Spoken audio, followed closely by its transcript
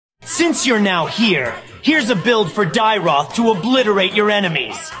Since you're now here, here's a build for Dyrroth to obliterate your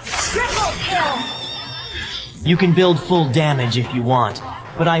enemies. Triple kill! You can build full damage if you want,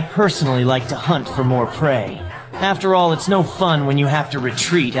 but I personally like to hunt for more prey. After all, it's no fun when you have to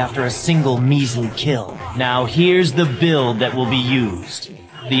retreat after a single measly kill. Now here's the build that will be used.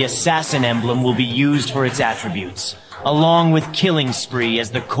 The Assassin emblem will be used for its attributes, along with Killing Spree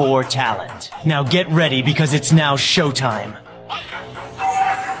as the core talent. Now get ready because it's now showtime.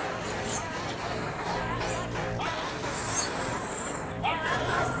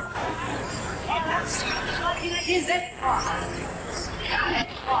 Is it?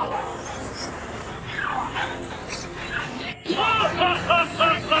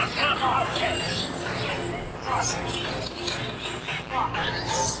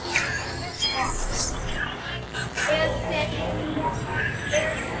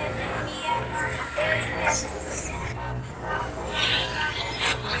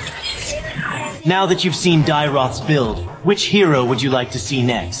 Now that you've seen Dyrroth's build, which hero would you like to see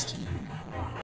next?